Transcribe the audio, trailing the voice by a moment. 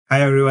Hi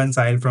everyone,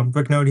 Sahil from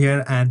QuickNode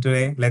here, and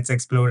today let's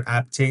explore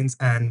AppChains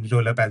and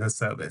Rollup as a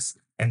service.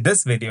 In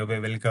this video, we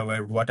will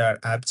cover what are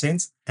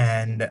AppChains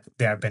and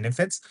their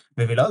benefits.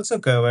 We will also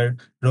cover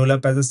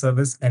Rollup as a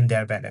service and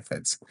their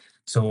benefits.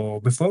 So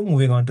before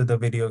moving on to the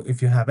video,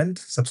 if you haven't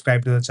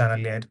subscribed to the channel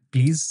yet,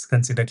 please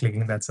consider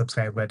clicking that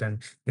subscribe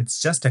button.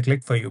 It's just a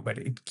click for you, but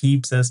it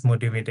keeps us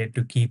motivated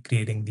to keep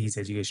creating these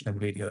educational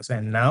videos.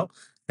 And now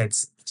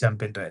let's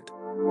jump into it.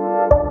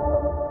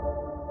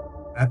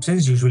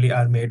 Apps usually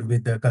are made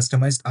with a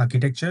customized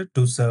architecture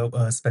to serve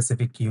a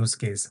specific use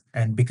case.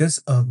 And because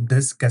of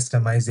this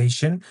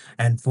customization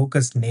and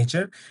focused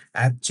nature,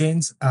 app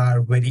chains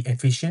are very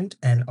efficient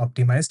and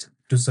optimized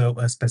to serve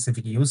a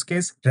specific use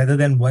case rather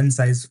than one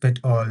size fit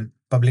all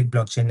public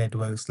blockchain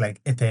networks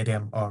like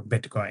Ethereum or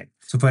Bitcoin.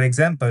 So, for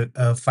example,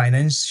 a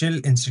financial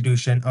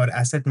institution or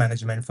asset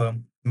management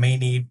firm may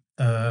need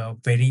a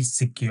very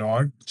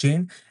secure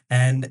chain,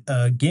 and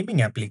a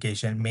gaming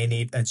application may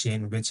need a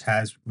chain which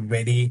has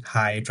very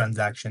high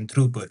transaction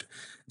throughput.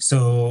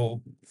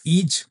 So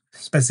each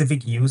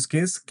specific use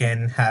case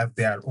can have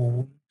their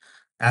own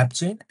app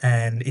chain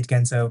and it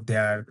can serve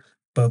their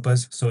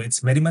purpose. So it's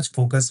very much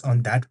focused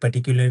on that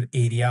particular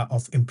area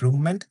of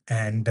improvement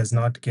and does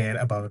not care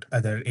about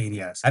other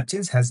areas.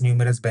 AppChains has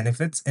numerous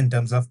benefits in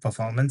terms of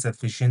performance,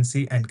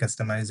 efficiency, and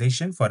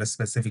customization for a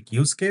specific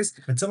use case.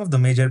 But some of the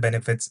major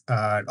benefits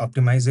are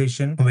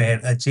optimization, where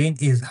a chain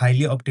is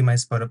highly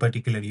optimized for a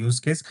particular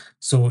use case,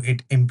 so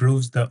it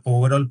improves the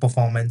overall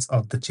performance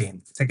of the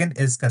chain. Second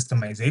is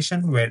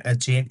customization, where a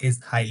chain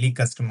is highly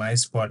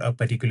customized for a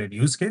particular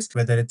use case,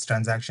 whether it's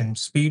transaction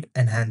speed,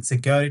 enhanced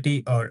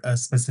security, or a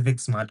specific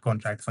smart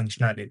contract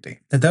functionality.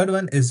 The third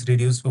one is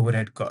reduced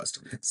overhead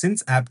cost.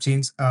 Since app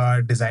chains are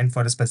designed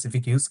for a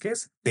specific use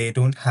case, they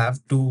don't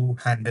have to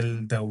handle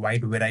the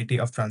wide variety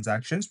of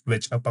transactions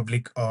which a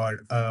public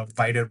or a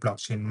wider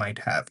blockchain might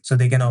have. So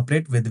they can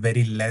operate with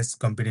very less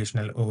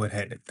computational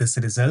overhead. This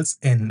results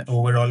in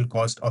overall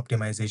cost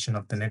optimization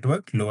of the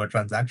network, lower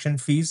transaction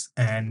fees,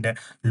 and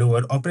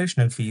lower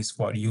operational fees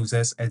for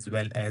users as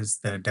well as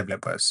the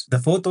developers. The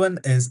fourth one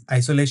is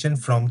isolation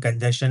from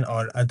congestion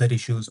or other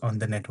issues on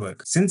the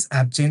network. Since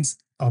app chains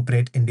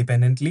operate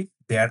independently,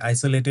 they are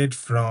isolated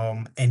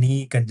from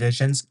any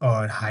congestions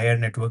or higher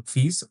network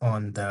fees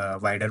on the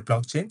wider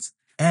blockchains,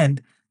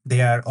 and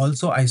they are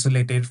also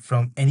isolated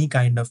from any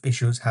kind of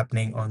issues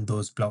happening on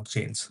those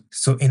blockchains.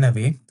 So in a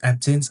way, app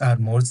chains are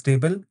more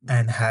stable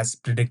and has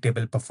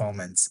predictable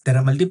performance. There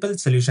are multiple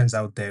solutions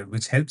out there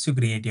which helps you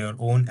create your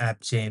own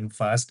app chain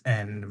fast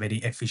and very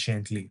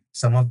efficiently.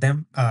 Some of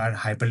them are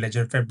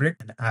Hyperledger Fabric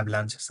and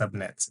Avalanche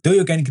subnets. Though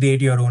you can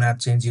create your own app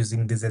chains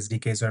using these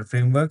SDKs or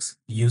frameworks,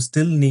 you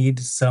still need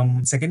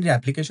some secondary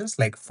applications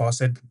like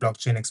Faucet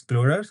Blockchain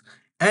Explorer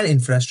and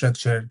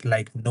infrastructure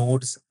like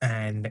nodes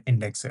and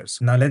indexers.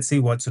 Now let's see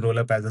what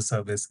Rollup as a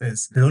service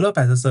is. Rollup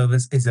as a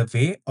service is a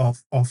way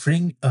of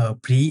offering a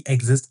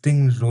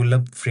pre-existing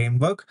rollup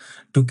framework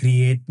to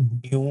create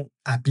new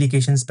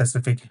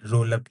application-specific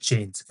rollup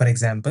chains. For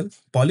example,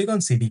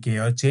 Polygon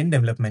CDK or Chain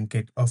Development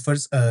Kit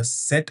offers a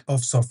set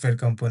of software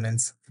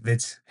components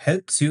which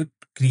helps you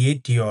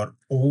create your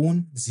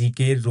own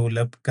ZK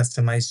rollup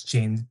customized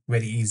chain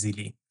very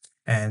easily.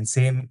 And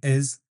same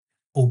is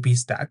OP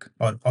stack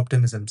or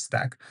optimism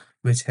stack,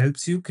 which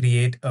helps you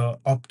create a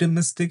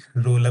optimistic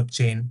rollup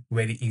chain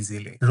very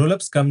easily.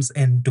 Rollups comes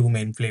in two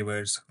main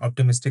flavors,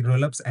 optimistic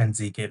rollups and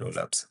ZK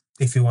rollups.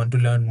 If you want to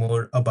learn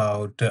more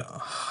about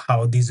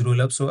how these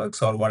rollups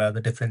works or what are the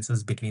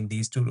differences between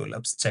these two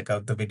rollups, check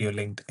out the video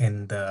linked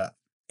in the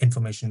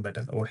information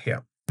button over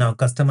here. Now,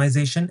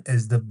 customization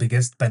is the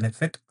biggest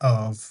benefit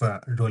of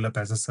Rollup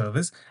as a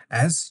service,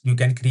 as you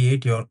can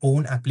create your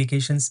own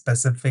application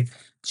specific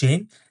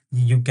chain.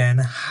 You can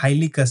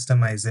highly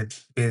customize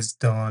it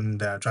based on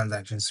the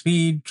transaction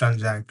speed,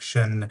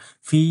 transaction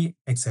fee,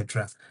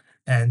 etc.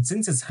 And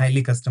since it's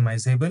highly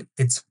customizable,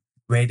 it's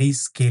very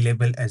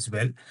scalable as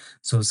well.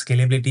 So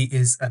scalability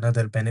is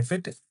another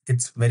benefit.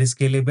 It's very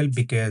scalable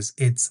because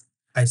it's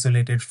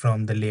isolated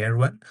from the layer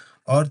one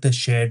or the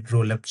shared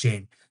rollup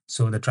chain.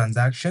 So the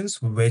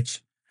transactions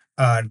which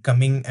are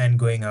coming and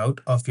going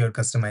out of your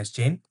customized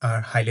chain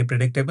are highly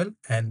predictable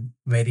and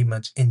very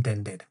much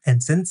intended.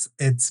 And since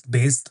it's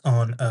based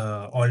on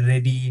a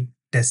already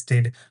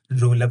tested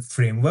rollup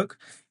framework,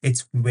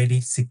 it's very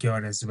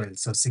secure as well.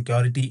 So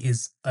security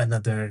is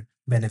another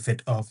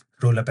benefit of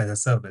rollup as a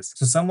service.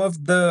 So some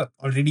of the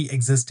already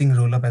existing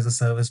rollup as a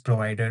service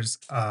providers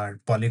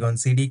are Polygon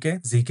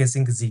CDK,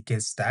 zkSync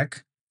ZK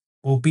Stack,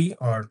 OP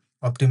or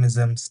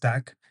Optimism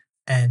Stack,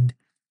 and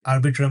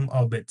Arbitrum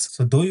orbits.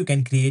 So though you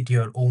can create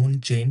your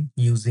own chain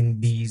using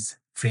these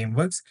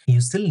frameworks,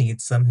 you still need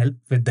some help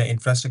with the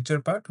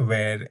infrastructure part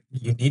where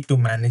you need to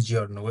manage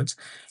your nodes.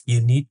 You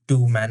need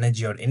to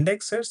manage your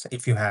indexers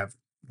if you have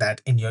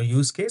that in your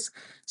use case.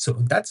 So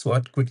that's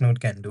what QuickNode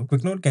can do.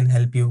 QuickNode can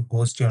help you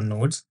host your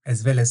nodes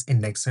as well as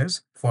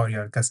indexers for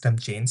your custom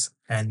chains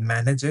and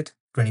manage it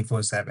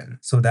 24/7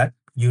 so that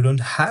you don't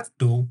have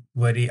to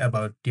worry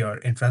about your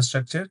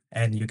infrastructure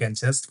and you can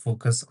just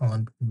focus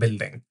on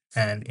building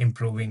and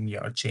improving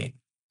your chain.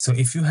 So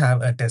if you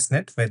have a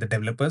testnet where the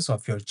developers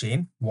of your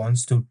chain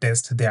wants to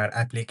test their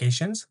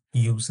applications,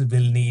 you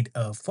will need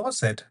a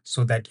faucet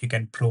so that you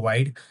can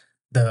provide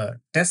the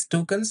test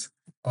tokens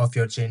of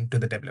your chain to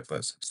the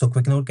developers. So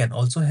QuickNode can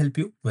also help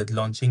you with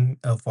launching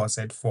a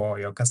faucet for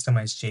your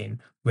customized chain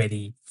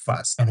very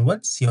fast. And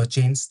once your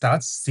chain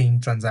starts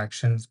seeing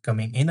transactions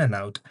coming in and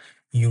out,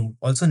 you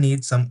also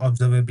need some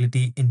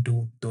observability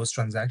into those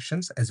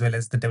transactions, as well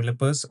as the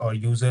developers or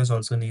users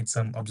also need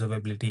some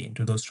observability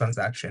into those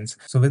transactions.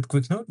 So with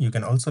QuickNode, you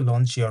can also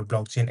launch your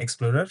blockchain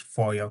explorer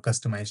for your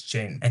customized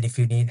chain. And if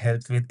you need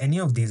help with any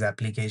of these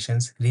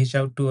applications, reach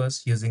out to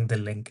us using the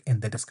link in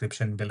the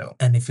description below.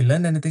 And if you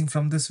learned anything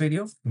from this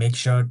video, make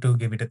sure to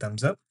give it a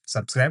thumbs up,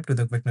 subscribe to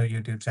the QuickNode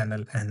YouTube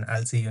channel, and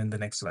I'll see you in the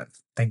next one.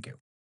 Thank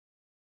you.